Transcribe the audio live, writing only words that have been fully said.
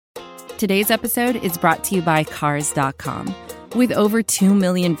Today's episode is brought to you by Cars.com. With over 2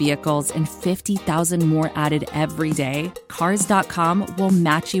 million vehicles and 50,000 more added every day, Cars.com will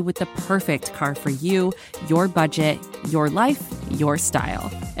match you with the perfect car for you, your budget, your life, your style.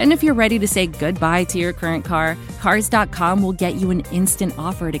 And if you're ready to say goodbye to your current car, Cars.com will get you an instant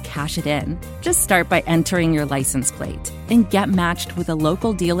offer to cash it in. Just start by entering your license plate and get matched with a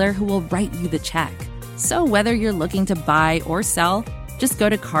local dealer who will write you the check. So whether you're looking to buy or sell, just go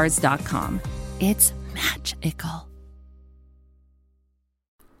to Cars.com. It's magical.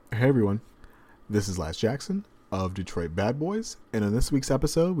 Hey everyone, this is Laz Jackson of Detroit Bad Boys, and in this week's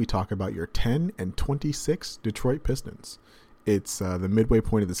episode we talk about your 10 and 26 Detroit Pistons. It's the midway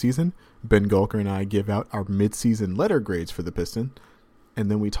point of the season. Ben Gulker and I give out our mid-season letter grades for the Piston,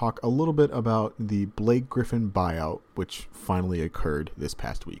 and then we talk a little bit about the Blake Griffin buyout, which finally occurred this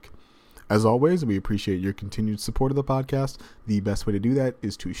past week. As always, we appreciate your continued support of the podcast. The best way to do that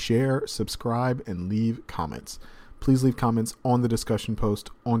is to share, subscribe, and leave comments. Please leave comments on the discussion post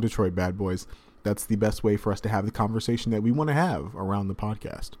on Detroit Bad Boys. That's the best way for us to have the conversation that we want to have around the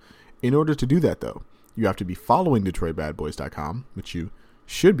podcast. In order to do that, though, you have to be following DetroitBadBoys.com, which you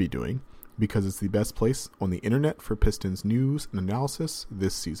should be doing, because it's the best place on the internet for Pistons news and analysis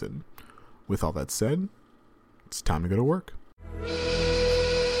this season. With all that said, it's time to go to work.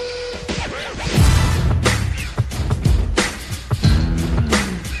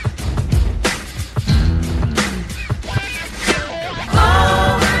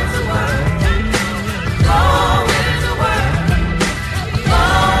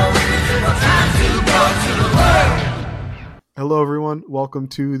 Hello, everyone. Welcome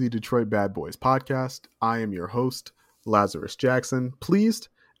to the Detroit Bad Boys podcast. I am your host, Lazarus Jackson. Pleased,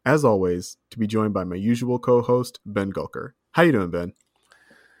 as always, to be joined by my usual co-host, Ben Gulker. How you doing, Ben?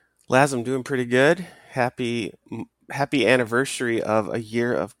 Laz, I'm doing pretty good. Happy anniversary of a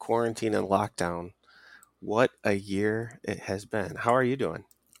year of quarantine and lockdown. What a year it has been. How are you doing?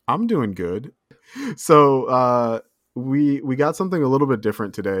 I'm doing good. So we got something a little bit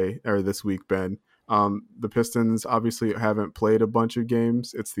different today, or this week, Ben. The Pistons obviously haven't played a bunch of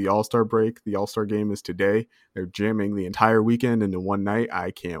games. It's the All-Star break. The All-Star game is today. They're jamming the entire weekend into one night.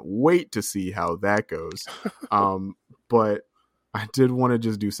 I can't wait to see how that goes. But I did want to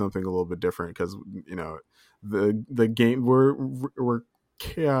just do something a little bit different because, you know, the game we're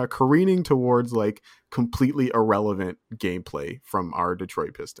careening towards like completely irrelevant gameplay from our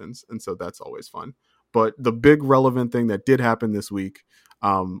Detroit Pistons. And so that's always fun. But the big relevant thing that did happen this week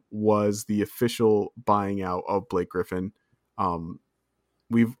was the official buying out of Blake Griffin.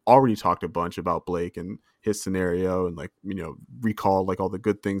 We've already talked a bunch about Blake and his scenario and, like, you know, recall like all the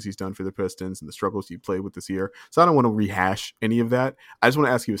good things he's done for the Pistons and the struggles he played with this year. So I don't want to rehash any of that. I just want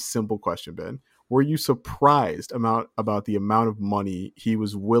to ask you a simple question, Ben. Were you surprised about the amount of money he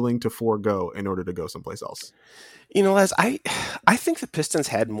was willing to forego in order to go someplace else? You know, Les, I think the Pistons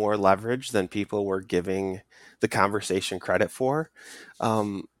had more leverage than people were giving the conversation credit for.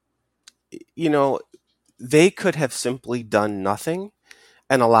 You know, they could have simply done nothing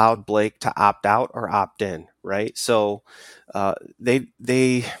and allowed Blake to opt out or opt in, right? So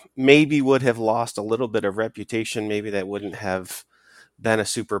they maybe would have lost a little bit of reputation. Maybe that wouldn't have been a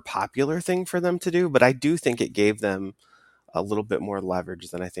super popular thing for them to do, but I do think it gave them a little bit more leverage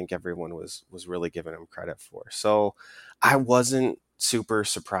than I think everyone was really giving them credit for. So I wasn't super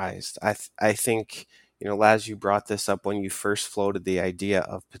surprised. I think, you know, Laz, you brought this up when you first floated the idea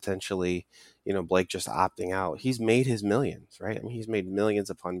of potentially, you know, Blake just opting out. He's made his millions, right? I mean, he's made millions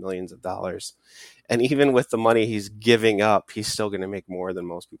upon millions of dollars. And even with the money he's giving up, he's still going to make more than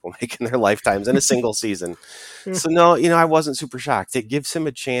most people make in their lifetimes in a single season. So no, you know, I wasn't super shocked. It gives him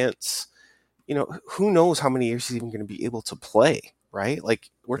a chance. You know, who knows how many years he's even going to be able to play, right? Like,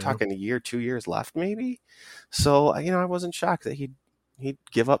 we're talking a year, 2 years left maybe. So, you know, I wasn't shocked that he'd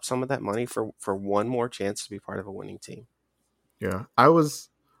give up some of that money for one more chance to be part of a winning team. Yeah, I was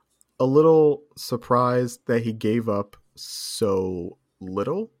a little surprised that he gave up so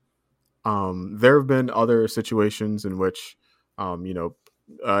little. There have been other situations in which, you know,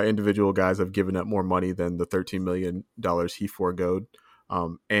 individual guys have given up more money than the $13 million he foregoed.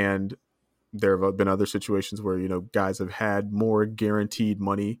 And there have been other situations where, you know, guys have had more guaranteed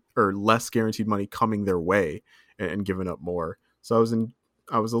money or less guaranteed money coming their way and given up more. So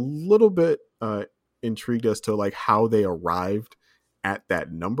I was a little bit intrigued as to like how they arrived at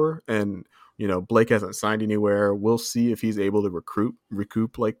that number. And, you know, Blake hasn't signed anywhere. We'll see if he's able to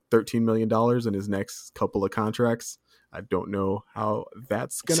recoup like $13 million in his next couple of contracts. I don't know how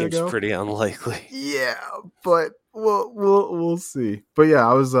that's gonna go. Seems pretty unlikely. Yeah, but we'll see. But yeah,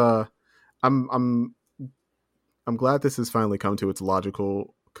 I was I'm glad this has finally come to its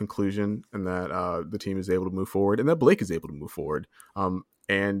logical conclusion, and that the team is able to move forward, and that Blake is able to move forward,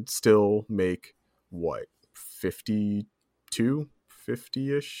 and still make what 50-ish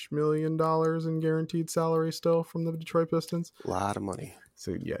million dollars in guaranteed salary still from the Detroit Pistons. A lot of money.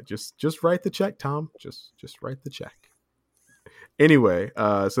 So yeah, just write the check, Tom. Just write the check. Anyway,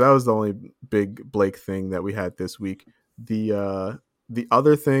 so that was the only big Blake thing that we had this week. The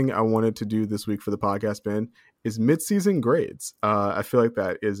other thing I wanted to do this week for the podcast, Ben, is midseason grades. I feel like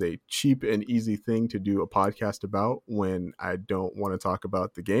that is a cheap and easy thing to do a podcast about when I don't want to talk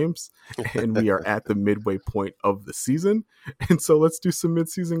about the games, and we are at the midway point of the season. And so let's do some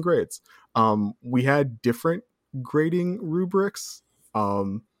midseason grades. We had different grading rubrics.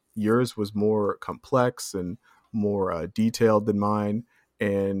 Yours was more complex and more detailed than mine,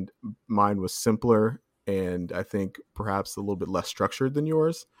 and mine was simpler and I think perhaps a little bit less structured than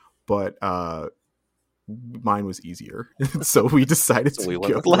yours, but mine was easier. So we decided to went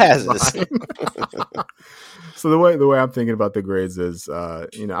go with Laz's. So the way I'm thinking about the grades is,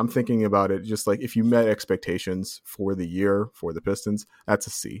 I'm thinking about it just like if you met expectations for the year for the Pistons, that's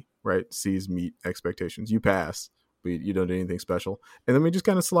a C, right? C's meet expectations. You pass, but you don't do anything special. And then we just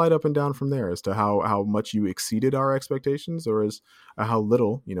kind of slide up and down from there as to how much you exceeded our expectations or as how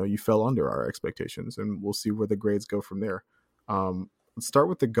little, you fell under our expectations. And we'll see where the grades go from there. Let's start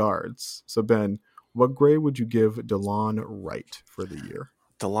with the guards. So Ben, what grade would you give DeLon Wright for the year?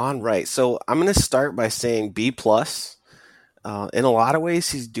 DeLon Wright. So I'm going to start by saying B+. In a lot of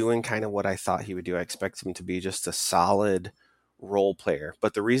ways, he's doing kind of what I thought he would do. I expect him to be just a solid role player.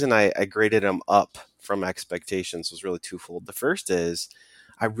 But the reason I graded him up from expectations was really twofold. The first is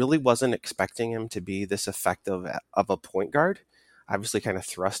I really wasn't expecting him to be this effective of a point guard. Obviously kind of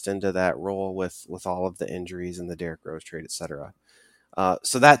thrust into that role with all of the injuries and the Derrick Rose trade, etc.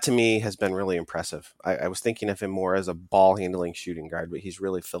 So that to me has been really impressive. I was thinking of him more as a ball handling shooting guard, but he's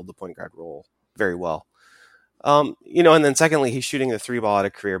really filled the point guard role very well. And then secondly, he's shooting the three ball at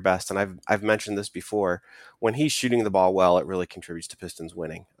a career best. And I've mentioned this before. When he's shooting the ball well, it really contributes to Pistons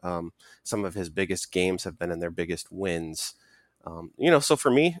winning. Some of his biggest games have been in their biggest wins. So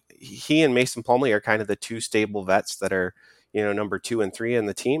for me, he and Mason Plumlee are kind of the two stable vets that are, number 2 and 3 in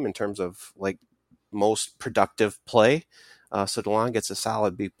the team in terms of like most productive play. So DeLon gets a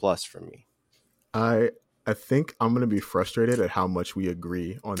solid B+ from me. I think I'm going to be frustrated at how much we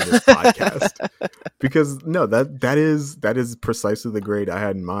agree on this podcast because no, that is precisely the grade I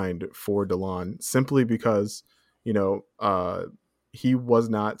had in mind for DeLon, simply because, he was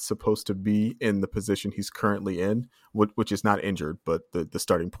not supposed to be in the position he's currently in, which is not injured, but the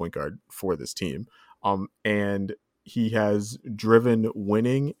starting point guard for this team. And he has driven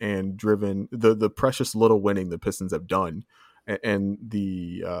winning and driven the precious little winning the Pistons have done, and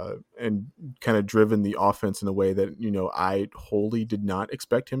kind of driven the offense in a way that I wholly did not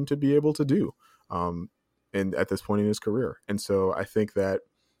expect him to be able to do, and at this point in his career. And so I think that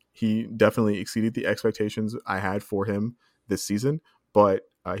he definitely exceeded the expectations I had for him this season, but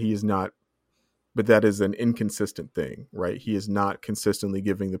he is not. But that is an inconsistent thing, right? He is not consistently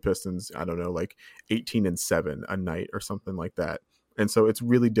giving the Pistons, I don't know, like 18 and 7 a night or something like that. And so it's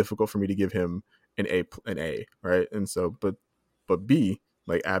really difficult for me to give him an A, right? And so, but B,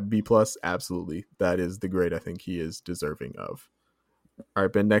 like B+, absolutely. That is the grade I think he is deserving of. All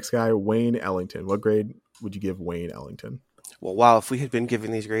right, Ben, next guy, Wayne Ellington. What grade would you give Wayne Ellington? Well, wow, if we had been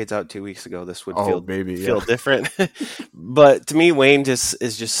giving these grades out 2 weeks ago, this would feel different. But to me, Wayne is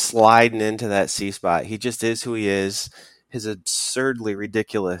just sliding into that C spot. He just is who he is. His absurdly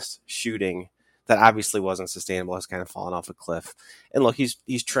ridiculous shooting that obviously wasn't sustainable has kind of fallen off a cliff. And look,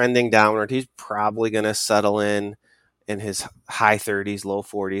 he's trending downward. He's probably going to settle in his high 30s, low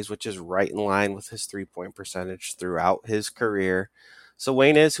 40s, which is right in line with his 3-point percentage throughout his career. So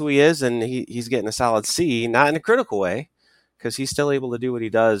Wayne is who he is, and he's getting a solid C, not in a critical way, because he's still able to do what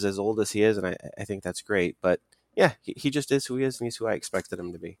he does as old as he is, and I think that's great. But yeah, he just is who he is, and he's who I expected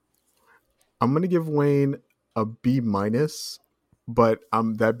him to be. I'm going to give Wayne a B-, but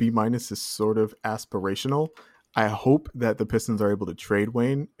that B- is sort of aspirational. I hope that the Pistons are able to trade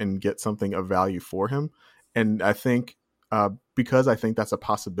Wayne and get something of value for him. And I think because I think that's a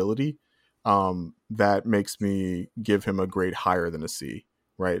possibility, that makes me give him a grade higher than a C.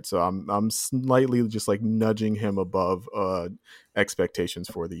 Right. So I'm slightly just like nudging him above expectations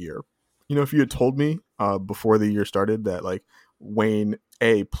for the year. If you had told me before the year started that like Wayne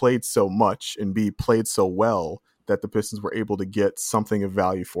A played so much and B played so well that the Pistons were able to get something of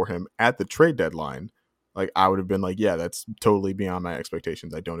value for him at the trade deadline, like I would have been like, yeah, that's totally beyond my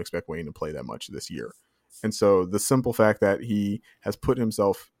expectations. I don't expect Wayne to play that much this year. And so the simple fact that he has put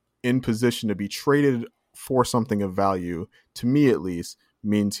himself in position to be traded for something of value, to me at least,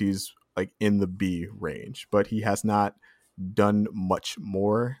 means he's like in the B range, but he has not done much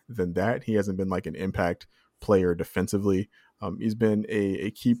more than that. He hasn't been like an impact player defensively. He's been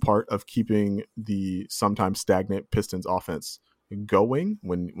a key part of keeping the sometimes stagnant Pistons offense going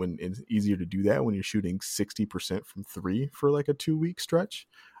when it's easier to do that when you're shooting 60% from three for like a 2-week stretch.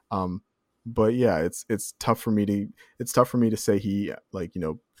 But yeah, it's tough for me to say he like,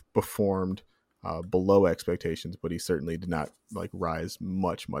 performed below expectations, but he certainly did not like rise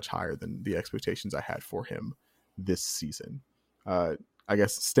much higher than the expectations I had for him this season. I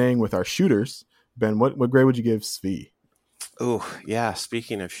guess staying with our shooters, Ben, what grade would you give Svi? Oh, yeah.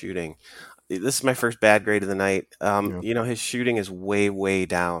 Speaking of shooting, this is my first bad grade of the night. His shooting is way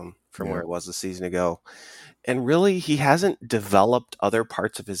down from where it was a season ago. And really, he hasn't developed other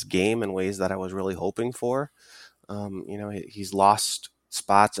parts of his game in ways that I was really hoping for. He's lost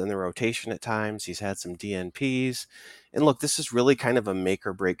spots in the rotation at times. He's had some DNPs. And look, this is really kind of a make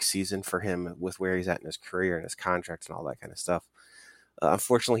or break season for him with where he's at in his career and his contract and all that kind of stuff.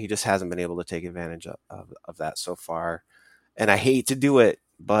 Unfortunately, he just hasn't been able to take advantage of that so far. And I hate to do it,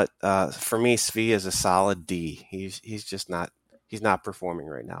 but for me, Svi is a solid D. He's just not performing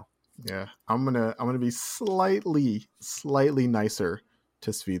right now. Yeah, I'm gonna be slightly nicer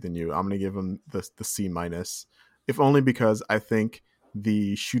to Svi than you. I'm gonna give him the C minus, if only because I think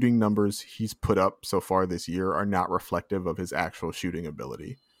the shooting numbers he's put up so far this year are not reflective of his actual shooting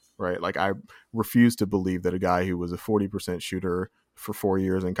ability. Right? Like, I refuse to believe that a guy who was a 40% shooter for 4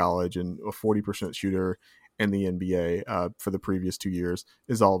 years in college and a 40% shooter in the NBA for the previous 2 years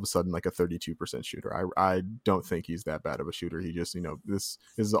is all of a sudden like a 32% shooter. I don't think he's that bad of a shooter. He just, this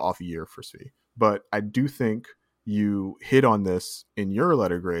is an off year for Svi. But I do think you hit on this in your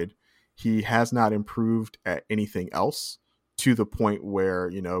letter grade. He has not improved at anything else to the point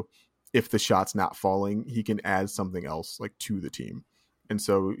where, if the shot's not falling, he can add something else like to the team. And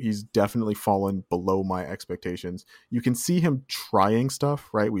so he's definitely fallen below my expectations. You can see him trying stuff,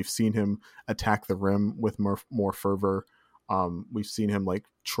 right? We've seen him attack the rim with more fervor. We've seen him like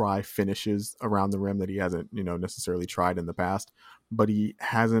try finishes around the rim that he hasn't, necessarily tried in the past, but he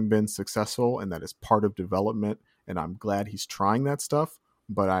hasn't been successful, and that is part of development. And I'm glad he's trying that stuff,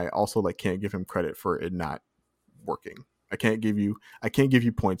 but I also can't give him credit for it not working. I can't give you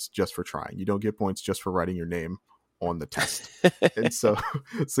points just for trying. You don't get points just for writing your name on the test. And so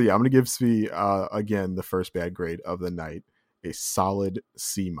yeah, I'm gonna give Svi again the first bad grade of the night, a solid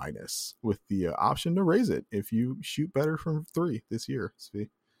C minus, with the option to raise it if you shoot better from three this year. Svi.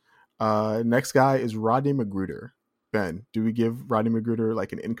 Next guy is Rodney McGruder. Ben, do we give Rodney McGruder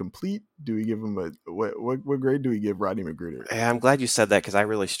like an incomplete? Do we give him what grade do we give Rodney McGruder? Yeah, I'm glad you said that because I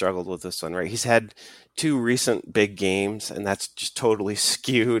really struggled with this one, right? He's had 2 recent big games, and that's just totally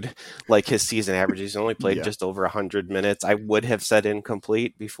skewed like his season averages. He's only played just over 100 minutes. I would have said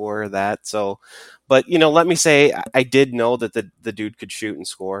incomplete before that. So, but let me say I did know that the dude could shoot and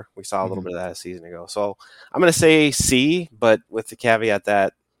score. We saw a little bit of that a season ago. So I'm going to say C, but with the caveat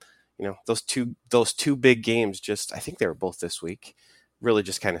that those two big games, just I think they were both this week, really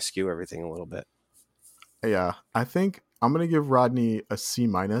just kind of skew everything a little bit. Yeah, I think I'm going to give Rodney a C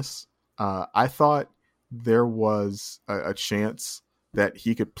minus. I thought there was a chance that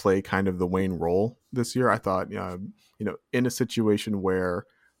he could play kind of the Wayne role this year. I thought, in a situation where,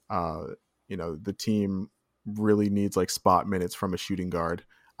 the team really needs like spot minutes from a shooting guard,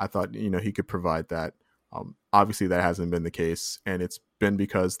 I thought, he could provide that. Obviously that hasn't been the case, and it's been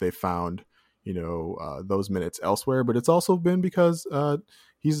because they found, those minutes elsewhere, but it's also been because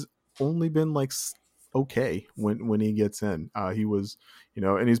he's only been like okay when he gets in. He was,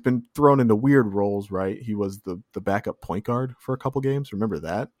 and he's been thrown into weird roles, right? He was the backup point guard for a couple games. Remember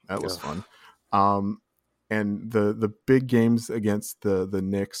that? That was fun. And the big games against the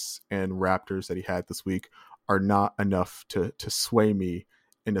Knicks and Raptors that he had this week are not enough to sway me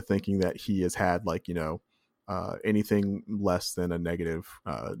into thinking that he has had like, anything less than a negative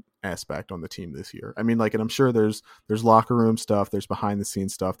aspect on the team this year. I mean, like, and I'm sure there's locker room stuff, there's behind the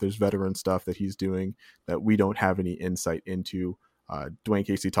scenes stuff, there's veteran stuff that he's doing that we don't have any insight into. Dwayne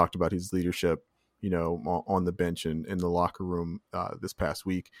Casey talked about his leadership, on the bench and in the locker room this past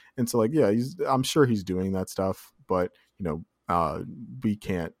week. And so like, yeah, I'm sure he's doing that stuff, but I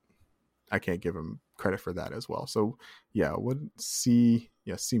can't give him credit for that as well. So yeah, C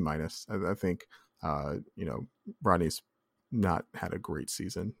minus. I think, Rodney's not had a great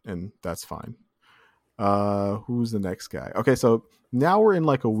season, and that's fine. Who's the next guy? Okay, so now we're in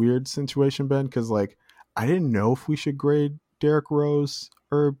like a weird situation, Ben, because like I didn't know if we should grade Derrick Rose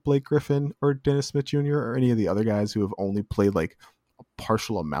or Blake Griffin or Dennis Smith Jr. or any of the other guys who have only played like a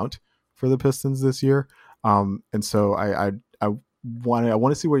partial amount for the Pistons this year. And so I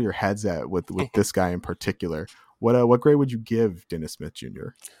want to see where your head's at with this guy in particular. What grade would you give Dennis Smith Jr.?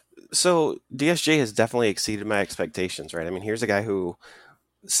 So DSJ has definitely exceeded my expectations, right? I mean, here's a guy who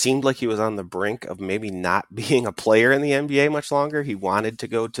seemed like he was on the brink of maybe not being a player in the NBA much longer. He wanted to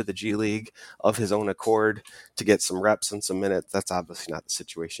go to the G League of his own accord to get some reps and some minutes. That's obviously not the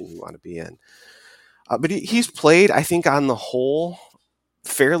situation you want to be in. But he's played, I think, on the whole,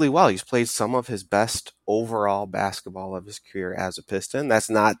 fairly well. He's played some of his best overall basketball of his career as a Piston. That's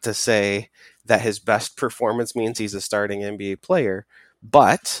not to say that his best performance means he's a starting NBA player,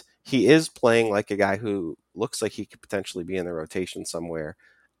 but he is playing like a guy who looks like he could potentially be in the rotation somewhere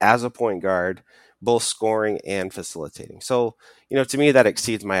as a point guard, both scoring and facilitating. So, to me, that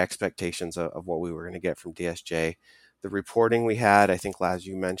exceeds my expectations of what we were going to get from DSJ. The reporting we had, I think, Laz,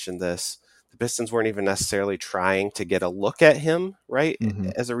 you mentioned this, the Pistons weren't even necessarily trying to get a look at him, right,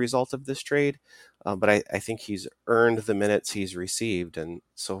 as a result of this trade. But I think he's earned the minutes he's received. And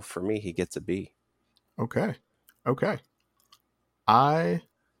so for me, he gets a B. Okay. I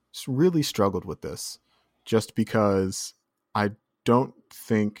really struggled with this just because I don't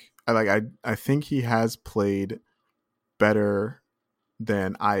think I think he has played better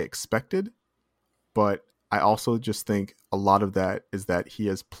than I expected, but I also just think a lot of that is that he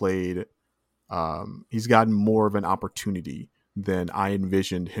has played he's gotten more of an opportunity than I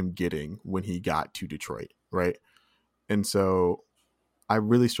envisioned him getting when he got to Detroit, right? And so I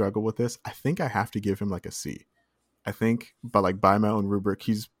really struggle with this. I think I have to give him like a C. I think, but by my own rubric,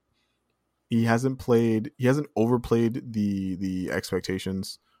 he hasn't overplayed the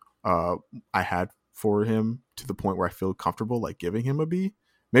expectations I had for him to the point where I feel comfortable like giving him a B,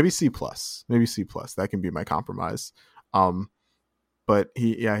 maybe C plus. That can be my compromise. But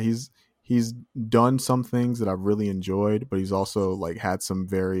he's done some things that I've really enjoyed, but he's also like had some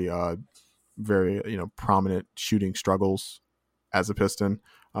very prominent shooting struggles as a Piston.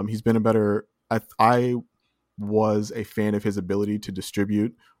 He's been a better. I was a fan of his ability to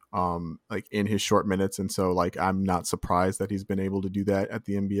distribute like in his short minutes, and so like I'm not surprised that he's been able to do that at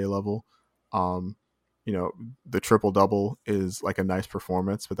the NBA level. The triple double is like a nice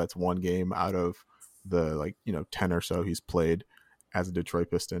performance, but that's one game out of the 10 or so he's played as a Detroit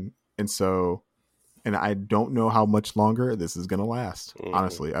Piston. And so, and I don't know how much longer this is going to last.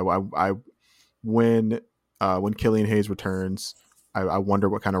 Honestly, when Killian Hayes returns, I wonder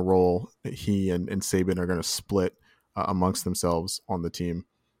what kind of role he and Saban are going to split amongst themselves on the team.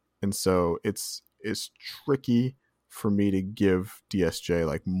 And so it's tricky for me to give DSJ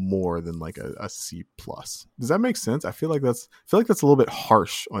like more than like a C plus. Does that make sense? I feel like that's a little bit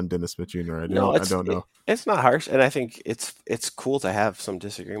harsh on Dennis Smith Jr. I don't know. It's not harsh, and I think it's cool to have some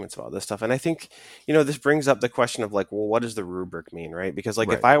disagreements about this stuff. And I think this brings up the question of like, well, what does the rubric mean, right? Because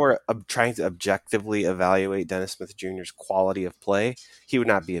like if I were trying to objectively evaluate Dennis Smith Jr.'s quality of play, he would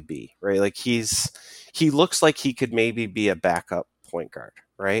not be a B, right? Like he looks like he could maybe be a backup point guard,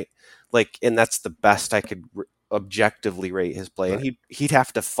 right? Like, and that's the best I could objectively rate his play, and he'd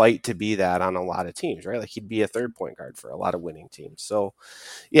have to fight to be that on a lot of teams, right? Like he'd be a third point guard for a lot of winning teams. So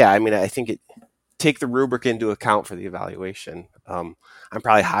yeah, I mean, I think take the rubric into account for the evaluation. I'm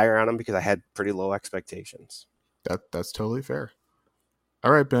probably higher on him because I had pretty low expectations. That's totally fair.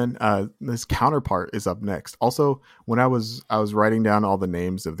 All right, Ben, this counterpart is up next. Also, when I was writing down all the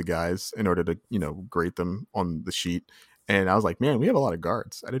names of the guys in order to grade them on the sheet, and I was like, man, we have a lot of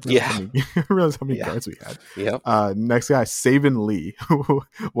guards. I didn't realize how many guards we had. Yep. Next guy, Saben Lee.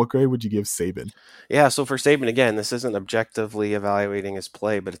 What grade would you give Saben? Yeah, so for Saben, again, this isn't objectively evaluating his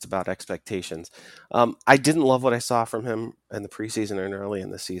play, but it's about expectations. I didn't love what I saw from him in the preseason and early in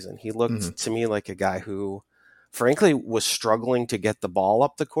the season. He looked to me like a guy who, frankly, was struggling to get the ball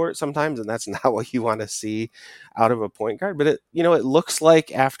up the court sometimes, and that's not what you want to see out of a point guard. But it looks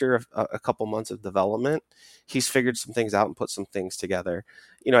like after a couple months of development, he's figured some things out and put some things together.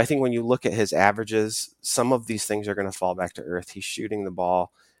 I think when you look at his averages, some of these things are going to fall back to earth. He's shooting the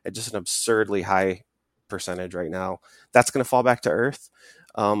ball at just an absurdly high percentage right now. That's going to fall back to earth.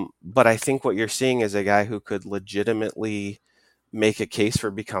 But I think what you're seeing is a guy who could legitimately make a case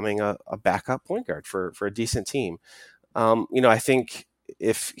for becoming a backup point guard for a decent team. I think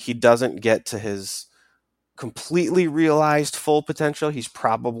if he doesn't get to his completely realized full potential, he's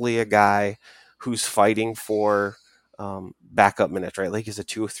probably a guy who's fighting for backup minutes, right? Like he's a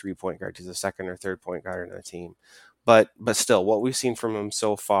 2 or 3 point guard. He's a second or third point guard in a team. But still, what we've seen from him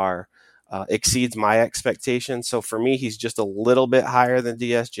so far exceeds my expectations. So for me, he's just a little bit higher than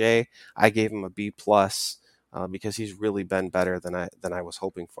DSJ. I gave him a B plus. Because he's really been better than I was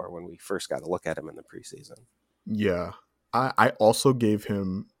hoping for when we first got to look at him in the preseason. Yeah, I also gave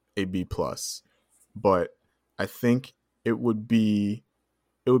him a B plus, but I think it would be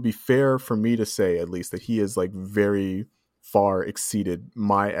fair for me to say at least that he has like very far exceeded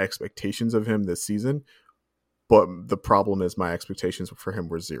my expectations of him this season. But the problem is my expectations for him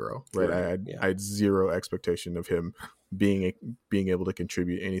were zero, right? I had zero expectation of him being able to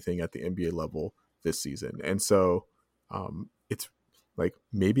contribute anything at the NBA level this season. And so it's like,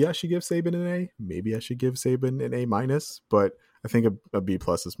 maybe I should give Saban an A, maybe I should give Saban an A-, but I think a B+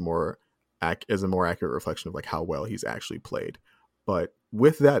 is a more accurate reflection of like how well he's actually played. But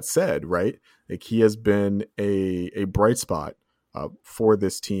with that said, right, like he has been a bright spot for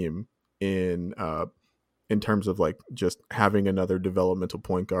this team in terms of like just having another developmental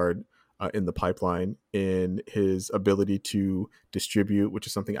point guard in the pipeline, in his ability to distribute, which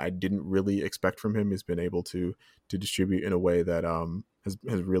is something I didn't really expect from him. He's been able to distribute in a way that has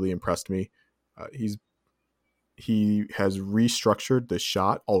really impressed me. He has restructured the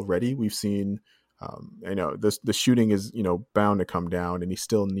shot already. We've seen, I know the shooting is, bound to come down, and he's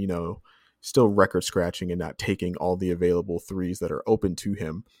still, still record scratching and not taking all the available threes that are open to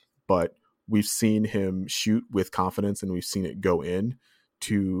him. But we've seen him shoot with confidence, and we've seen it go in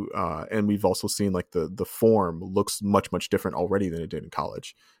to, and we've also seen like the form looks much, much different already than it did in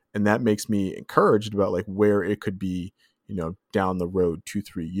college. And that makes me encouraged about like where it could be, down the road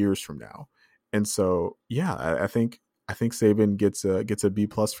 2-3 years from now. And so, yeah, I think Saban gets a B+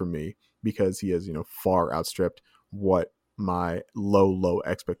 from me, because he has, far outstripped what my low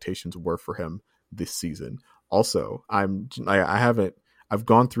expectations were for him this season. Also, I've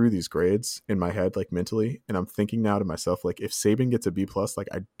gone through these grades in my head, like mentally, and I'm thinking now to myself, like, if Saban gets a B+, like,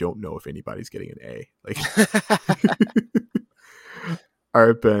 I don't know if anybody's getting an A. Like, all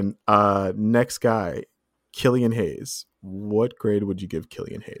right, Ben. Next guy, Killian Hayes. What grade would you give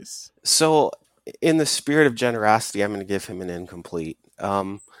Killian Hayes? So, in the spirit of generosity, I'm going to give him an incomplete.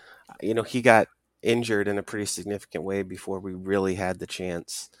 He got injured in a pretty significant way before we really had the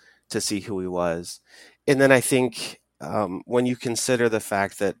chance to see who he was. And then I think when you consider the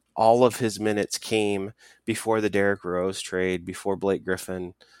fact that all of his minutes came before the Derrick Rose trade, before Blake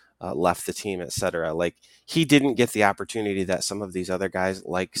Griffin left the team, etc., like, he didn't get the opportunity that some of these other guys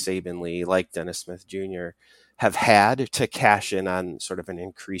like Saben Lee, like Dennis Smith Jr., have had to cash in on sort of an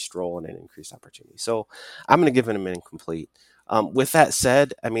increased role and an increased opportunity. So I'm going to give him an incomplete. With that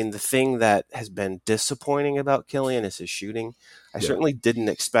said, I mean, the thing that has been disappointing about Killian is his shooting. I certainly didn't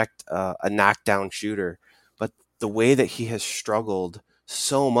expect a knockdown shooter, but the way that he has struggled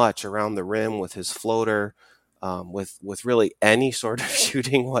so much around the rim with his floater, with really any sort of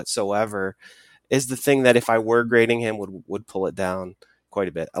shooting whatsoever, is the thing that if I were grading him would pull it down quite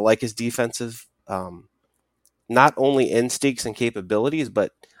a bit. I like his defensive, not only instincts and capabilities,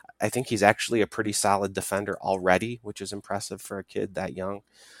 but I think he's actually a pretty solid defender already, which is impressive for a kid that young.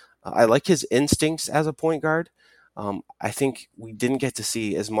 I like his instincts as a point guard. I think we didn't get to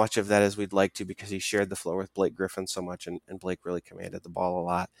see as much of that as we'd like to, because he shared the floor with Blake Griffin so much, and Blake really commanded the ball a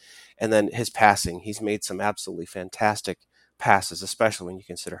lot. And then his passing, he's made some absolutely fantastic passes, especially when you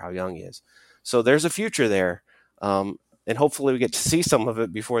consider how young he is. So there's a future there. And hopefully we get to see some of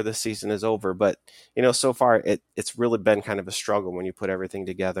it before this season is over. But, so far it's really been kind of a struggle when you put everything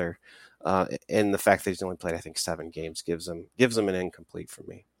together. And the fact that he's only played, I think, 7 games gives him an incomplete for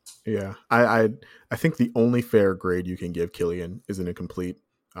me. Yeah, I think the only fair grade you can give Killian is an incomplete.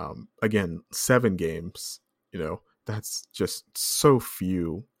 Again, 7 games, that's just so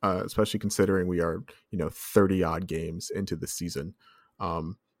few, especially considering we are, 30 odd games into the season.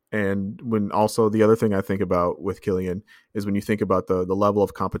 And when also the other thing I think about with Killian is when you think about the level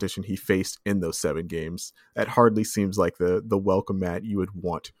of competition he faced in those 7 games, that hardly seems like the welcome mat you would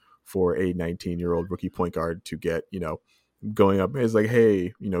want for a 19-year-old rookie point guard to get, going up. It's like,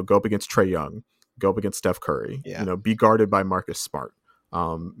 hey, go up against Trae Young, go up against Steph Curry, be guarded by Marcus Smart,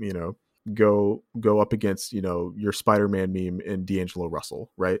 go up against, your Spider-Man meme and D'Angelo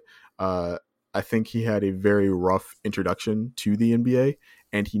Russell, right? I think he had a very rough introduction to the NBA,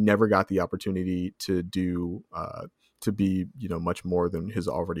 and he never got the opportunity to do to be much more than his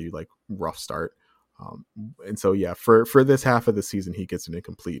already like rough start. And so yeah, for this half of the season, he gets an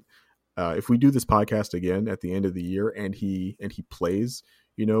incomplete. If we do this podcast again at the end of the year and he plays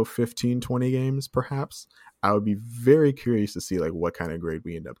 15-20 games perhaps, I would be very curious to see like what kind of grade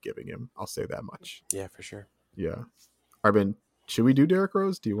we end up giving him. I'll say that much. Yeah, for sure. Yeah. Arben, should we do Derrick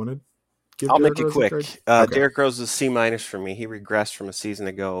Rose? Do you want to? I'll make it quick. Okay. Derrick Rose is C- for me. He regressed from a season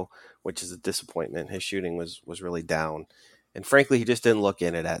ago, which is a disappointment. His shooting was really down, and frankly, he just didn't look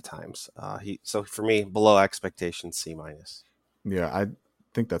in it at times. So for me, below expectations, C-. Yeah, I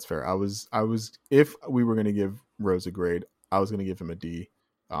think that's fair. I was if we were going to give Rose a grade, I was going to give him a D.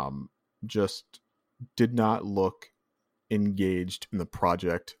 Just did not look engaged in the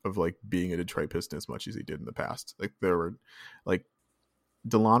project of like being a Detroit Piston as much as he did in the past. Like there were like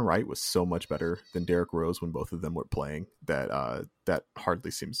DeLon Wright was so much better than Derrick Rose when both of them were playing that that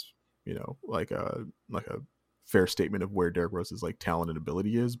hardly seems, you know, like a fair statement of where Derrick Rose's like talent and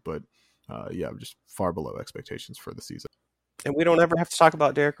ability is, but yeah, just far below expectations for the season. And we don't ever have to talk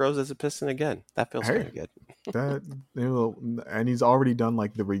about Derrick Rose as a Piston again. That feels kind of good. That, you know, and he's already done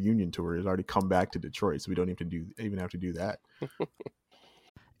like the reunion tour. He's already come back to Detroit, so we don't even have to do that.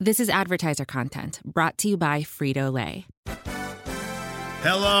 This is advertiser content brought to you by Frito-Lay.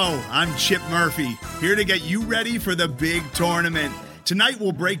 Hello, I'm Chip Murphy, here to get you ready for the big tournament. Tonight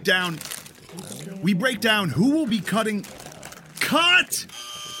we'll break down who will be cutting. Cut!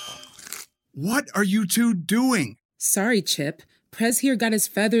 What are you two doing? Sorry, Chip. Prez here got his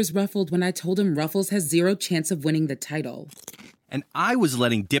feathers ruffled when I told him Ruffles has zero chance of winning the title. And I was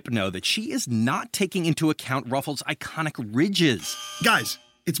letting Dip know that she is not taking into account Ruffles' iconic ridges. Guys,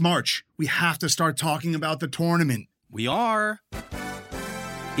 it's March. We have to start talking about the tournament. We are.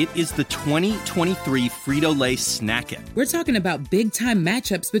 It is the 2023 Frito-Lay Snack It. We're talking about big-time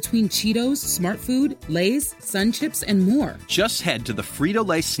matchups between Cheetos, Smart Food, Lay's, Sun Chips, and more. Just head to the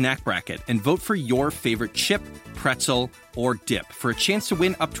Frito-Lay Snack Bracket and vote for your favorite chip, pretzel, or dip for a chance to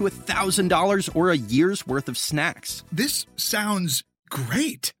win up to $1,000 or a year's worth of snacks. This sounds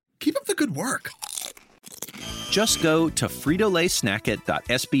great. Keep up the good work. Just go to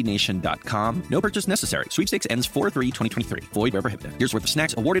fritolaysnackit.sbnation.com. No purchase necessary. Sweepstakes ends 4/3/2023. Void where prohibited. Year's worth of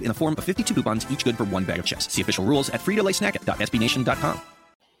snacks awarded in the form of 52 coupons, each good for one bag of chips. See official rules at fritolaysnackit.sbnation.com.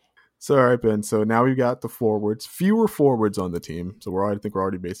 So, all right, Ben. So now we've got the forwards. Fewer forwards on the team. So I think we're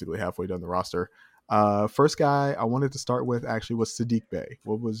already basically halfway done the roster. First guy I wanted to start with actually was Saddiq Bey.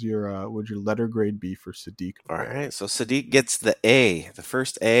 What would your letter grade be for Saddiq Bey? All right, so Saddiq gets the A, the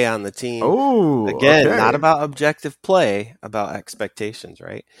first A on the team. Oh, again, okay. Not about objective play, about expectations,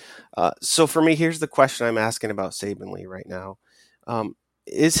 right? So for me, here's the question I'm asking about Saben Lee right now.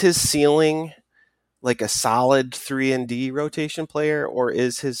 Is his ceiling like a solid 3-and-D rotation player, or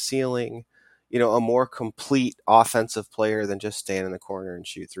is his ceiling, you know, a more complete offensive player than just stand in the corner and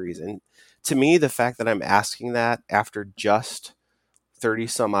shoot threes? And to me, the fact that I'm asking that after just 30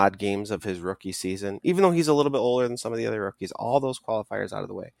 some odd games of his rookie season, even though he's a little bit older than some of the other rookies, all those qualifiers out of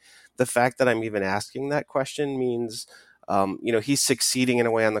the way, the fact that I'm even asking that question means, you know, he's succeeding in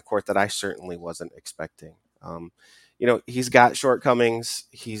a way on the court that I certainly wasn't expecting. You know, he's got shortcomings.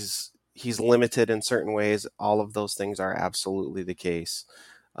 He's limited in certain ways. All of those things are absolutely the case.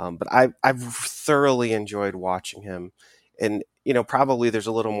 But I've thoroughly enjoyed watching him. And, you know, probably there's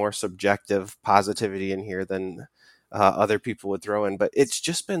a little more subjective positivity in here than other people would throw in. But it's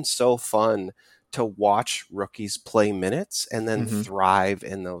just been so fun to watch rookies play minutes and then thrive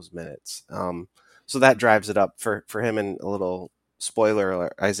in those minutes. So that drives it up for him. And a little spoiler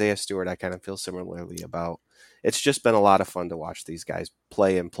alert, Isaiah Stewart, I kind of feel similarly about. It's just been a lot of fun to watch these guys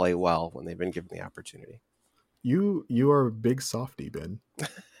play and play well when they've been given the opportunity. You are a big softie, Ben.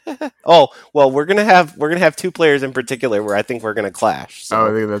 Oh, well, we're gonna have two players in particular where I think we're gonna clash. So,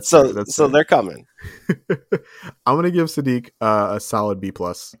 I think that's so they're coming. I'm gonna give Saddiq a solid B+.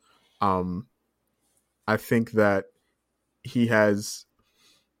 I think that he has.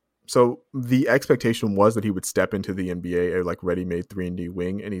 So the expectation was that he would step into the NBA a like ready-made 3-and-D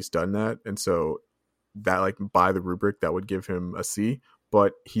wing, and he's done that. And so that, like, by the rubric, that would give him a C.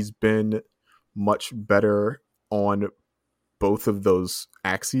 But he's been much better on both of those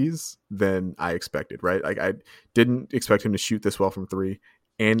axes than I expected, right? Like, I didn't expect him to shoot this well from three,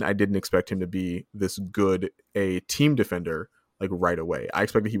 and I didn't expect him to be this good a team defender like right away. I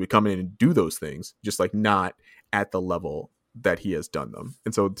expected he would come in and do those things, just like not at the level that he has done them.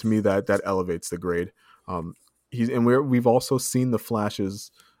 And so to me, that elevates the grade. We've also seen the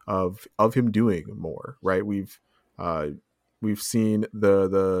flashes of him doing more, right? We've seen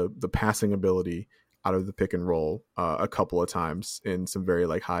the passing ability out of the pick and roll a couple of times in some very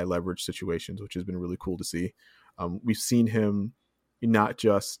like high leverage situations, which has been really cool to see. We've seen him not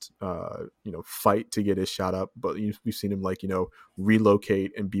just fight to get his shot up, but we've seen him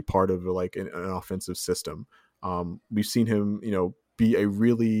relocate and be part of like an offensive system. We've seen him be a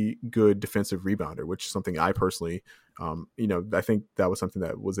really good defensive rebounder, which is something I personally I think that was something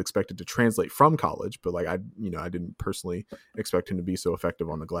that was expected to translate from college, but I didn't personally expect him to be so effective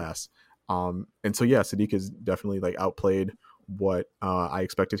on the glass. And so, yeah, Saddiq has definitely outplayed what I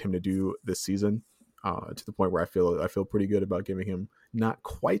expected him to do this season, to the point where I feel pretty good about giving him not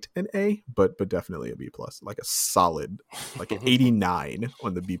quite an A, but definitely a B+, like a solid, like an 89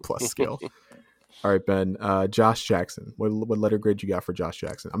 on the B+ scale. All right, Ben, Josh Jackson. What letter grade you got for Josh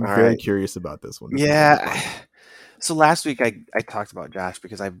Jackson? I'm very curious about this one. Yeah. So last week I talked about Josh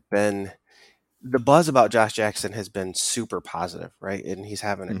because the buzz about Josh Jackson has been super positive, right? And he's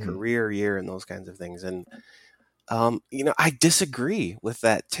having a career year and those kinds of things. And, I disagree with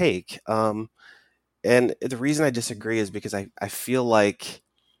that take. And the reason I disagree is because I feel like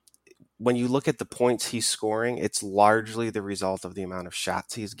when you look at the points he's scoring, it's largely the result of the amount of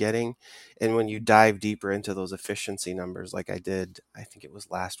shots he's getting. And when you dive deeper into those efficiency numbers, like I did, I think it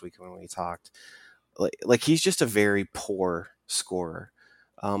was last week when we talked, like he's just a very poor scorer.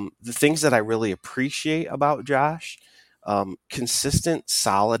 The things that I really appreciate about Josh, consistent,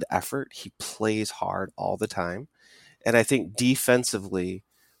 solid effort. He plays hard all the time. And I think defensively,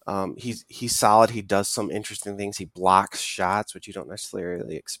 he's solid. He does some interesting things. He blocks shots, which you don't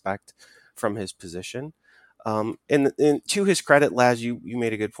necessarily expect from his position. And to his credit, Laz, you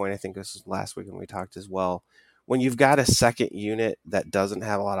made a good point. I think this was last week when we talked as well. When you've got a second unit that doesn't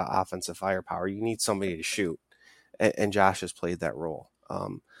have a lot of offensive firepower, you need somebody to shoot. And Josh has played that role.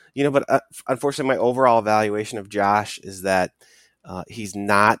 But unfortunately, my overall evaluation of Josh is that he's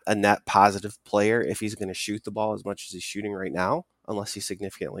not a net positive player if he's going to shoot the ball as much as he's shooting right now, unless he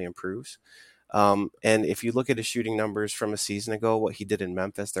significantly improves. And if you look at his shooting numbers from a season ago, what he did in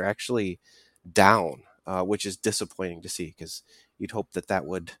Memphis, they're actually down, which is disappointing to see because you'd hope that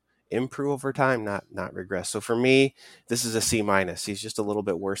would improve over time, not regress. So for me, this is a C-. He's just a little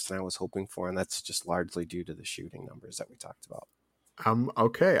bit worse than I was hoping for, and that's just largely due to the shooting numbers that we talked about.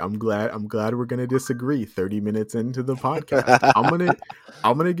 Okay. I'm glad we're gonna disagree 30 minutes into the podcast.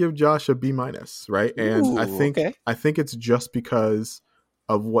 I'm gonna give Josh a B-, right? And Ooh, I think it's just because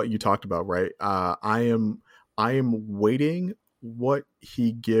of what you talked about, right? I am waiting what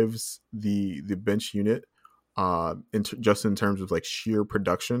he gives the bench unit just in terms of like sheer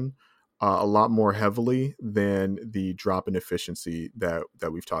production a lot more heavily than the drop in efficiency that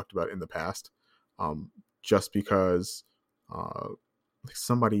we've talked about in the past. Just because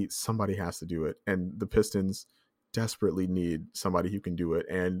somebody has to do it, and the Pistons desperately need somebody who can do it,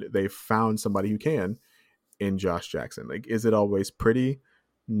 and they found somebody who can in Josh Jackson. Like, is it always pretty?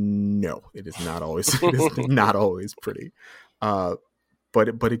 No, it is not always. It is not always pretty, but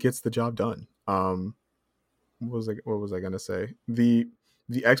it gets the job done. What was I gonna say? The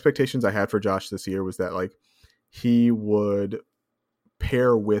expectations I had for Josh this year was that like he would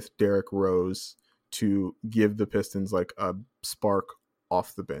pair with Derrick Rose to give the Pistons like a spark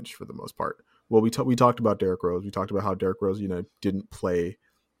off the bench for the most part. Well, we talked about Derrick Rose. We talked about how Derrick Rose, didn't play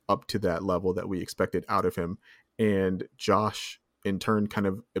up to that level that we expected out of him. And Josh, in turn, kind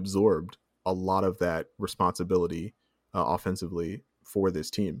of absorbed a lot of that responsibility offensively for this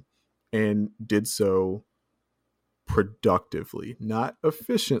team and did so productively, not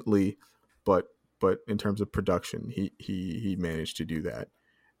efficiently, but in terms of production, he managed to do that.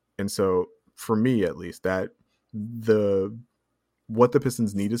 And so for me, at least, that what the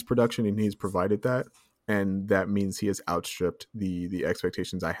Pistons need is production, and he's provided that, and that means he has outstripped the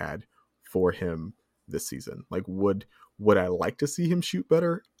expectations I had for him this season. Like, would I like to see him shoot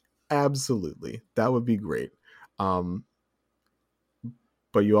better? Absolutely, that would be great. But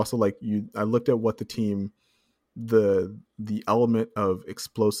you also I looked at what the team, the element of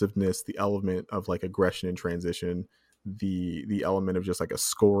explosiveness, the element of like aggression in transition, the element of just like a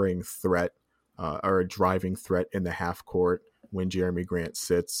scoring threat or a driving threat in the half court when Jeremy Grant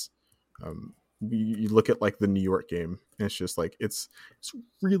sits. You look at like the New York game, and it's just like it's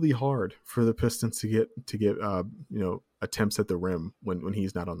really hard for the Pistons to get attempts at the rim when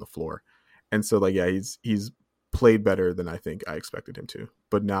he's not on the floor. And so like, yeah, he's played better than I think I expected him to,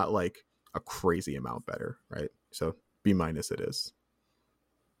 but not like a crazy amount better, right? So B- it is.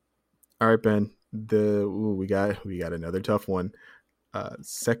 All right, Ben. We got another tough one.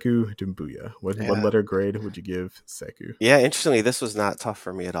 Sekou Doumbouya. What letter grade would you give Sekou? Yeah, interestingly, this was not tough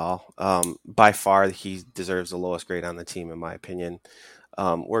for me at all. By far, he deserves the lowest grade on the team, in my opinion.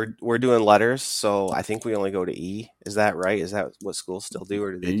 We're doing letters, so I think we only go to E. Is that right? Is that what schools still do,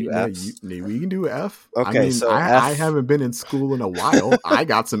 or do they do Fs? We can do F. Okay, I mean, so I haven't been in school in a while. I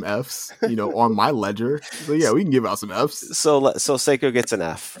got some Fs, on my ledger. So yeah, we can give out some Fs. So Sekou gets an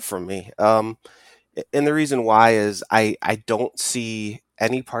F from me. And the reason why is I don't see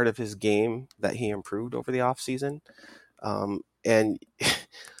any part of his game that he improved over the offseason. And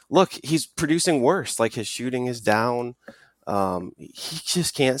look, he's producing worse. Like, his shooting is down. He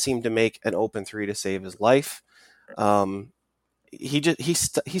just can't seem to make an open three to save his life. He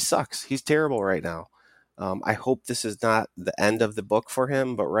sucks. He's terrible right now. I hope this is not the end of the book for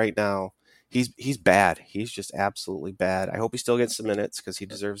him, but right now he's bad. He's just absolutely bad. I hope he still gets some minutes because he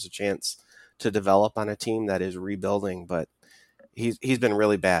deserves a chance to develop on a team that is rebuilding, but he's been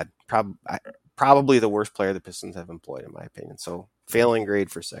really bad. probably the worst player the Pistons have employed, in my opinion. So failing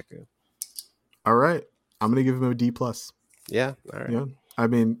grade for Sekou. All right. I'm going to give him a D+. Yeah. All right. Yeah. I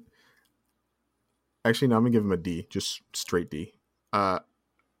mean, actually, no, I'm going to give him a D, just straight D.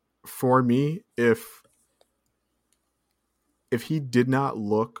 For me, if he did not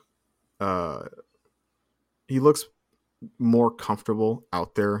look, he looks more comfortable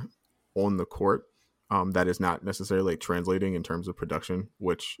out there on the court. That is not necessarily translating in terms of production,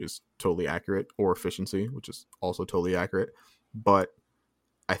 which is totally accurate, or efficiency, which is also totally accurate. But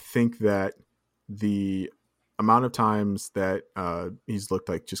I think that the amount of times that he's looked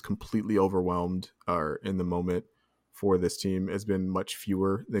like just completely overwhelmed or in the moment for this team has been much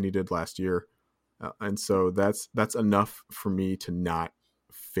fewer than he did last year. And so that's enough for me to not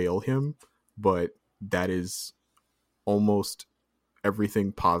fail him, but that is almost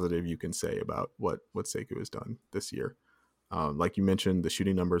everything positive you can say about what Sekou has done this year. Like you mentioned, the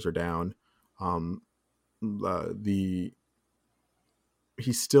shooting numbers are down.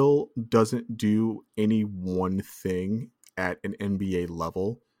 He still doesn't do any one thing at an NBA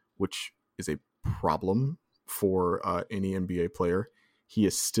level, which is a problem for any NBA player. He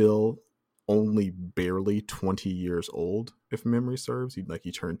is still only barely 20 years old, if memory serves.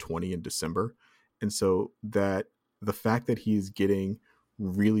 He turned 20 in December. And so that the fact that he is getting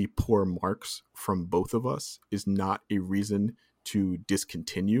really poor marks from both of us is not a reason to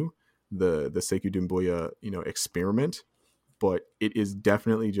discontinue the Sekou Doumbouya, experiment, but it is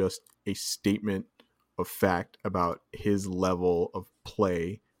definitely just a statement of fact about his level of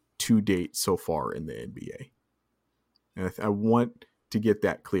play to date so far in the NBA. And I want to get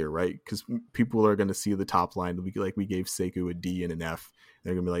that clear, right? Because people are going to see the top line. We gave Sekou a D and an F. And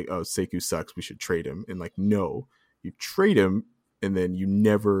they're going to be like, oh, Sekou sucks, we should trade him. And no, you trade him and then you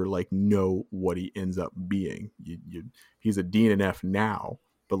never know what he ends up being. He's a D and an F now,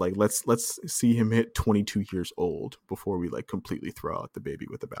 but let's see him hit 22 years old before we completely throw out the baby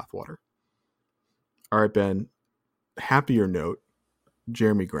with the bathwater. All right, Ben, happier note,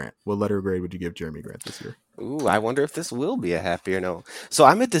 Jeremy Grant. What letter grade would you give Jeremy Grant this year? Ooh, I wonder if this will be a happier note. So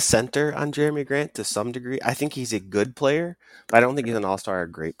I'm a dissenter on Jeremy Grant to some degree. I think he's a good player, but I don't think he's an all-star or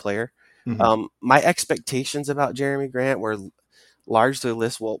a great player. Mm-hmm. My expectations about Jeremy Grant were largely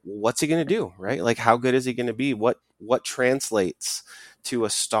what's he going to do, right? How good is he going to be? What translates to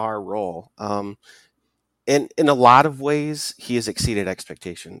a star role? And in a lot of ways, he has exceeded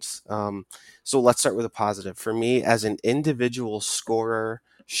expectations. So let's start with a positive. For me, as an individual scorer,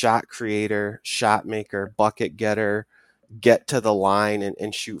 shot creator, shot maker, bucket getter, get to the line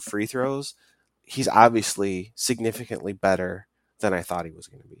and shoot free throws, he's obviously significantly better than I thought he was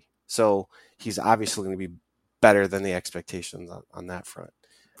going to be. So he's obviously going to be better than the expectations on that front.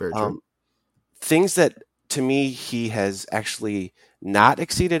 Very true. Things that, to me, he has actually not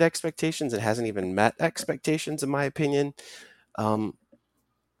exceeded expectations and hasn't even met expectations, in my opinion.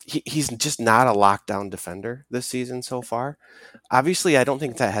 He's just not a lockdown defender this season so far. Obviously, I don't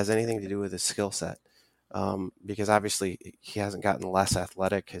think that has anything to do with his skill set, because obviously he hasn't gotten less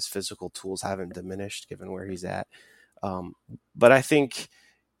athletic. His physical tools haven't diminished given where he's at. But I think,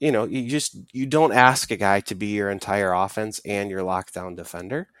 you don't ask a guy to be your entire offense and your lockdown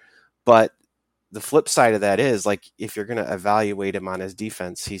defender. But the flip side of that is, if you're going to evaluate him on his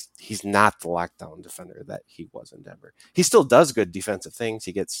defense, he's not the lockdown defender that he was in Denver. He still does good defensive things.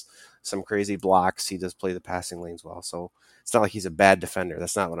 He gets some crazy blocks. He does play the passing lanes well. So it's not like he's a bad defender.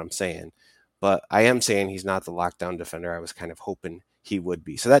 That's not what I'm saying. But I am saying he's not the lockdown defender I was kind of hoping he would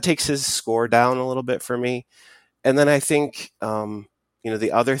be. So that takes his score down a little bit for me. And then I think,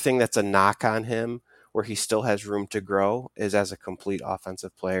 the other thing that's a knock on him, where he still has room to grow, is as a complete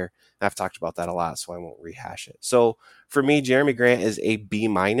offensive player. And I've talked about that a lot, so I won't rehash it. So for me, Jeremy Grant is a B-,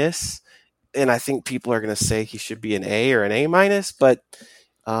 and I think people are going to say he should be an A or an A-. But,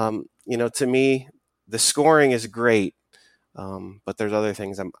 to me, the scoring is great, but there's other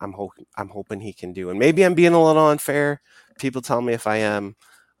things I'm hoping he can do. And maybe I'm being a little unfair. People tell me if I am,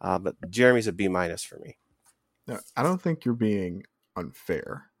 but Jeremy's a B- for me. No, I don't think you're being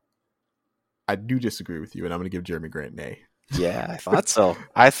unfair. I do disagree with you, and I'm going to give Jeremy Grant an A. Yeah, I thought so.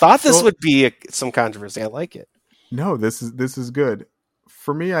 I thought this would be some controversy. I like it. No, this is good.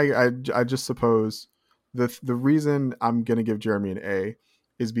 For me, I just suppose the reason I'm going to give Jeremy an A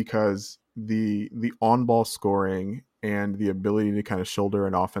is because the on-ball scoring and the ability to kind of shoulder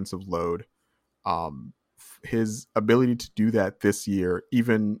an offensive load, his ability to do that this year,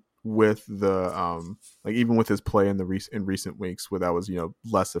 even with the even with his play in recent weeks where that was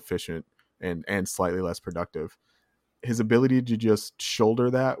less efficient and slightly less productive, his ability to just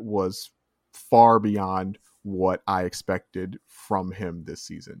shoulder that was far beyond what I expected from him this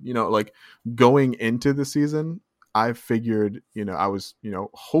season. You know, like going into the season, I figured, you know, I was, you know,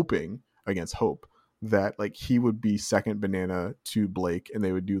 hoping against hope that like he would be second banana to Blake and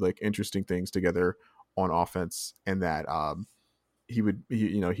they would do like interesting things together on offense, and that he would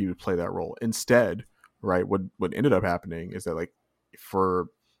play that role. Instead, right, what ended up happening is that like for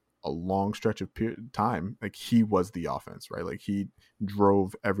a long stretch of time, like he was the offense, right? Like he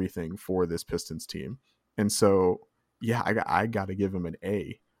drove everything for this Pistons team. And so, yeah, I got to give him an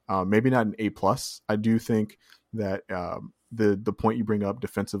A. Maybe not an A plus. I do think that the point you bring up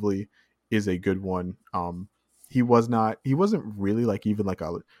defensively is a good one. He wasn't really like even like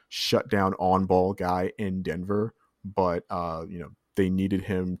a shutdown on ball guy in Denver, but you know, they needed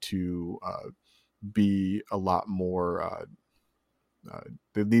him to be a lot more.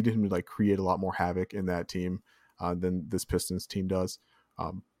 They needed him to like create a lot more havoc in that team than this Pistons team does.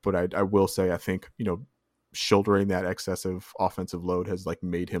 But I will say, I think, you know, shouldering that excessive offensive load has like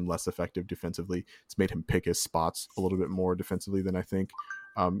made him less effective defensively. It's made him pick his spots a little bit more defensively than I think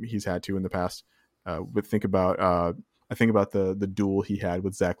he's had to in the past. But I think about the duel he had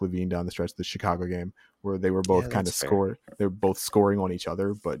with Zach LaVine down the stretch of the Chicago game, where they were both kind of they're both scoring on each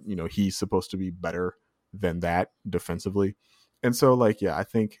other, but you know, he's supposed to be better than that defensively. And so like, yeah, I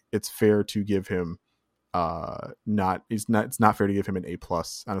think it's fair to give him it's not fair to give him an A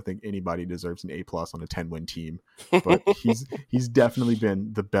plus. I don't think anybody deserves an A plus on a 10-win team, but he's definitely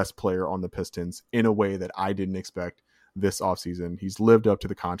been the best player on the Pistons in a way that I didn't expect this offseason. He's lived up to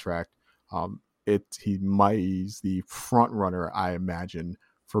the contract. He's the front runner, I imagine,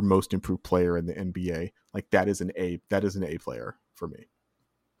 for most improved player in the NBA. Like that is an A player for me.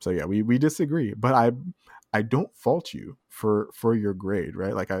 So yeah, we disagree, but I don't fault you for your grade,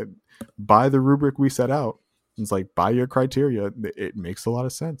 right? Like by the rubric we set out, it's like by your criteria, it makes a lot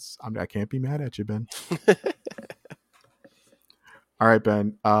of sense. I can't be mad at you, Ben. All right,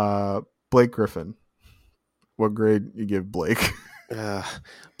 Ben. Blake Griffin. What grade you give Blake?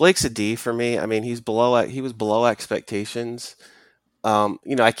 Blake's a D for me. I mean, he was below expectations. You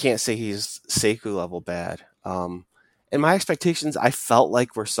know, I can't say he's Sekou level bad. And my expectations, I felt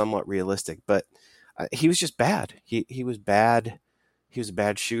like were somewhat realistic, but he was just bad. He was bad. He was a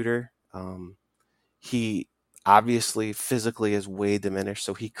bad shooter. He obviously physically is way diminished,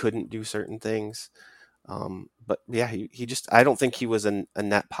 so he couldn't do certain things. But yeah, he just, I don't think he was a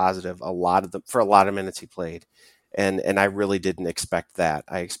net positive for a lot of minutes he played. And I really didn't expect that.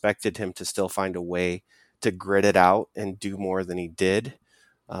 I expected him to still find a way to grit it out and do more than he did.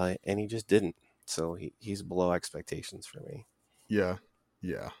 And he just didn't. So he's below expectations for me. Yeah.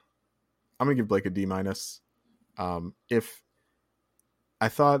 I'm gonna give Blake a D minus. If I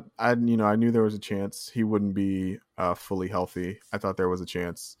thought I knew there was a chance he wouldn't be fully healthy. I thought there was a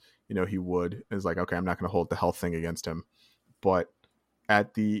chance, you know, he would. It's like, okay, I'm not gonna hold the health thing against him. But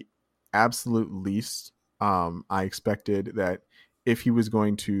at the absolute least, I expected that if he was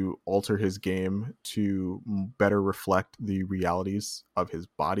going to alter his game to better reflect the realities of his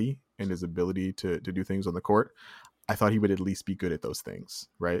body and his ability to do things on the court, I thought he would at least be good at those things,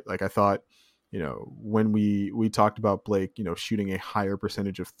 right? Like I thought, you know, when we talked about Blake, you know, shooting a higher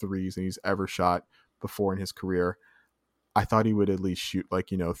percentage of threes than he's ever shot before in his career, I thought he would at least shoot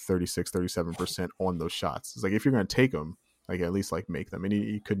like, you know, 36, 37% on those shots. It's like, if you're going to take them, like at least like make them. And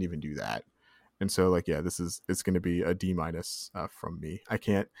he couldn't even do that. And so like, yeah, it's going to be a D minus from me. I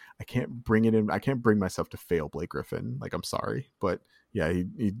can't bring it in. I can't bring myself to fail Blake Griffin. Like, I'm sorry, but yeah,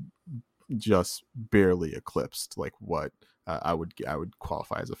 he just barely eclipsed like what I would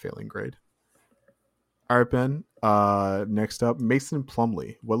qualify as a failing grade. All right, Ben. Next up, Mason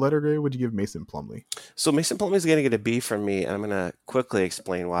Plumlee. What letter grade would you give Mason Plumlee? So Mason Plumlee is going to get a B from me, and I'm going to quickly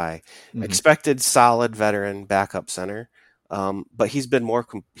explain why. Mm-hmm. Expected solid veteran backup center, but he's done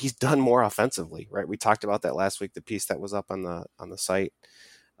more offensively, right? We talked about that last week. The piece that was up on the site.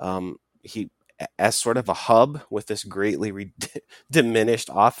 He, as sort of a hub with this greatly diminished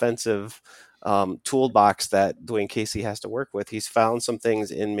offensive toolbox that Dwayne Casey has to work with, he's found some things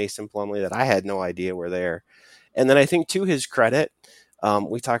in Mason Plumlee that I had no idea were there. And then I think, to his credit,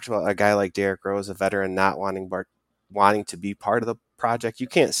 we talked about a guy like Derrick Rose, a veteran, not wanting to be part of the project. You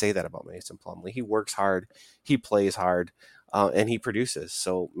can't say that about Mason Plumlee. He works hard, he plays hard, and he produces.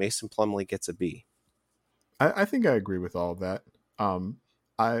 So Mason Plumlee gets a B. I think I agree with all of that.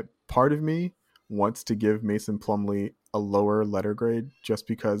 Part of me wants to give Mason Plumlee a lower letter grade just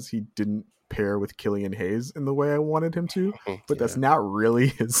because he didn't pair with Killian Hayes in the way I wanted him to, but that's not really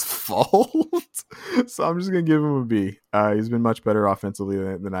his fault. So I'm just going to give him a B. He's been much better offensively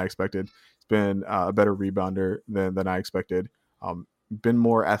than I expected. He's been a better rebounder than I expected. been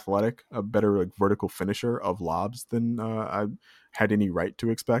more athletic, a better like vertical finisher of lobs than I had any right to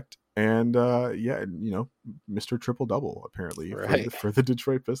expect. And Mr. Triple Double apparently for the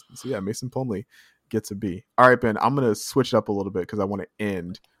Detroit Pistons. So yeah, Mason Plumlee gets a B. All right, Ben, I'm gonna switch it up a little bit because I want to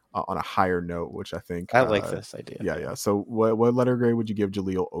end on a higher note, which I think I like this idea. Yeah. So what letter grade would you give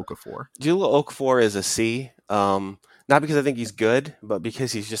Jahlil Okafor? Jahlil Okafor is a C. Not because I think he's good, but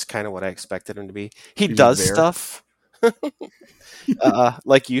because he's just kind of what I expected him to be. He does stuff.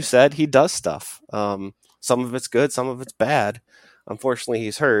 Like you said, he does stuff. Some of it's good, some of it's bad. Unfortunately,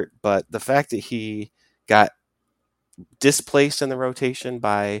 he's hurt, but the fact that he got displaced in the rotation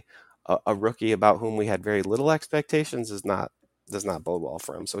by a rookie about whom we had very little expectations does not bode well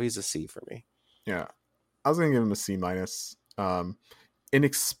for him. So he's a C for me. Yeah, I was going to give him a C minus.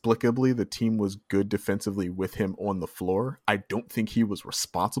 Inexplicably, the team was good defensively with him on the floor. I don't think he was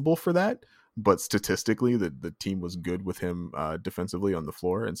responsible for that, but statistically, the team was good with him defensively on the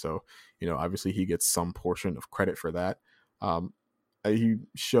floor. And so, obviously he gets some portion of credit for that. He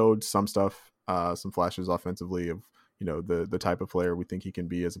showed some stuff, some flashes offensively of, the type of player we think he can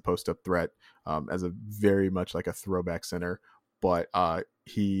be as a post-up threat, as a very much like a throwback center. But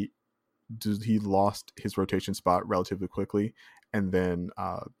he lost his rotation spot relatively quickly. And then,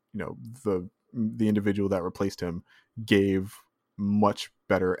 the individual that replaced him gave much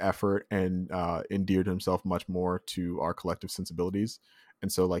better effort and endeared himself much more to our collective sensibilities.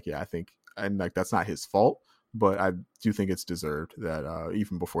 And so, I think, and that's not his fault, but I do think it's deserved that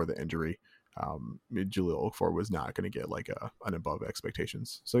even before the injury, Jahlil Okafor was not going to get an above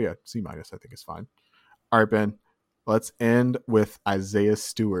expectations. So yeah, C minus I think is fine. All right, Ben. Let's end with Isaiah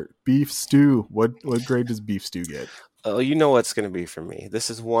Stewart. Beef Stew. What grade does Beef Stew get? Oh, you know what's going to be for me. This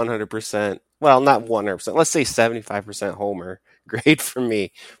is 100%. Well, not 100%. Let's say 75% homer grade for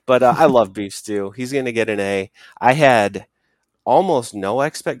me. But I love Beef Stew. He's going to get an A. I had almost no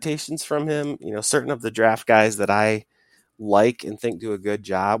expectations from him. Certain of the draft guys that I like and think do a good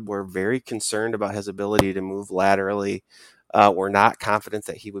job were very concerned about his ability to move laterally. Were not confident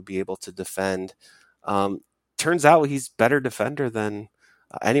that he would be able to defend. Turns out he's better defender than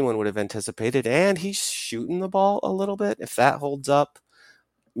anyone would have anticipated, and he's shooting the ball a little bit. If that holds up,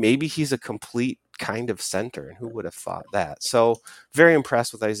 maybe he's a complete kind of center, and who would have thought that? So very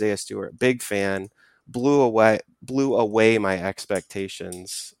impressed with Isaiah Stewart. Big fan. Blew away my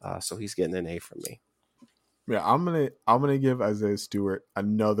expectations. So he's getting an A from me. Yeah, I'm gonna give Isaiah Stewart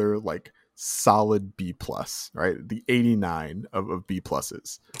another solid B plus, right? The 89 of B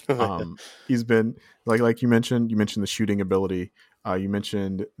pluses. He's been like you mentioned the shooting ability. You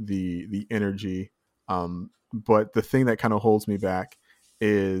mentioned the energy. But the thing that kind of holds me back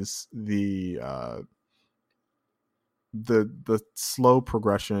is the slow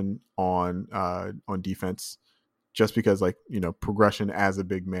progression on defense, just because progression as a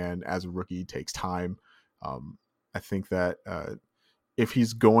big man, as a rookie, takes time. I think that if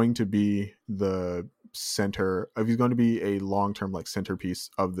he's going to be the center, if he's going to be a long-term centerpiece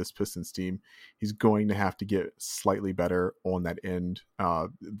of this Pistons team, he's going to have to get slightly better on that end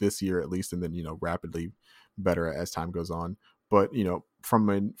this year at least, and then rapidly better as time goes on. But from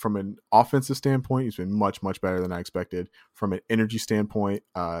an offensive standpoint, he's been much better than I expected. From an energy standpoint,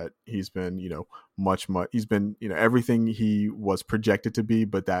 he's been he's been everything he was projected to be,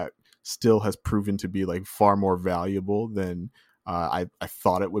 but that still has proven to be far more valuable than I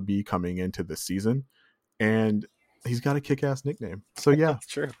thought it would be coming into the season. And he's got a kick-ass nickname. So yeah,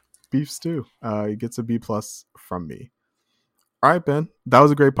 true. Beef Stew. He gets a B plus from me. All right, Ben, that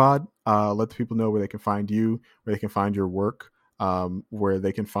was a great pod. Let the people know where they can find you, where they can find your work, where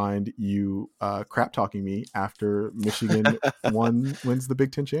they can find you crap talking me after Michigan wins the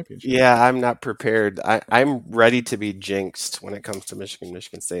Big Ten championship. Yeah, I'm not prepared. I'm ready to be jinxed when it comes to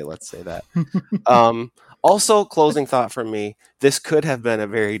Michigan State. Let's say that. Also, closing thought from me, this could have been a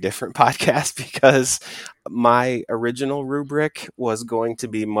very different podcast because my original rubric was going to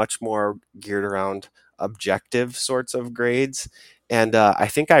be much more geared around objective sorts of grades. And I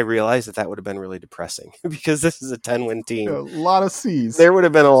think I realized that would have been really depressing because this is a 10-win team. A lot of C's. There would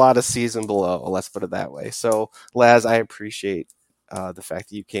have been a lot of C's and below, let's put it that way. So, Laz, I appreciate the fact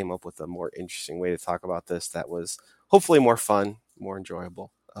that you came up with a more interesting way to talk about this that was hopefully more fun, more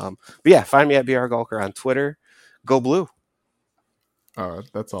enjoyable. But yeah, find me at BR Gulker on Twitter. Go Blue.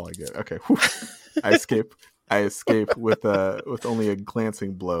 That's all I get. Okay. I escape with only a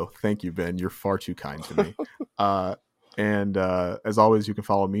glancing blow. Thank you, Ben. You're far too kind to me. And as always, you can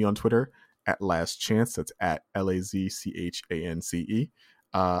follow me on Twitter at Last Chance. That's at LAZCHANCE.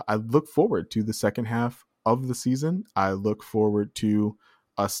 I look forward to the second half of the season. I look forward to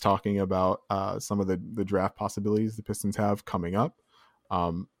us talking about some of the draft possibilities the Pistons have coming up.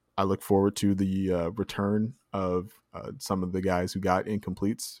 I look forward to the return of some of the guys who got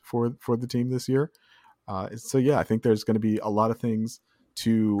incompletes for the team this year. So yeah, I think there's going to be a lot of things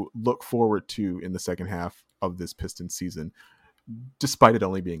to look forward to in the second half of this Pistons season, despite it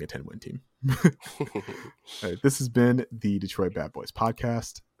only being a 10-win team. Right, this has been the Detroit Bad Boys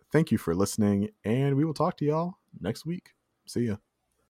podcast. Thank you for listening, and we will talk to y'all next week. See ya.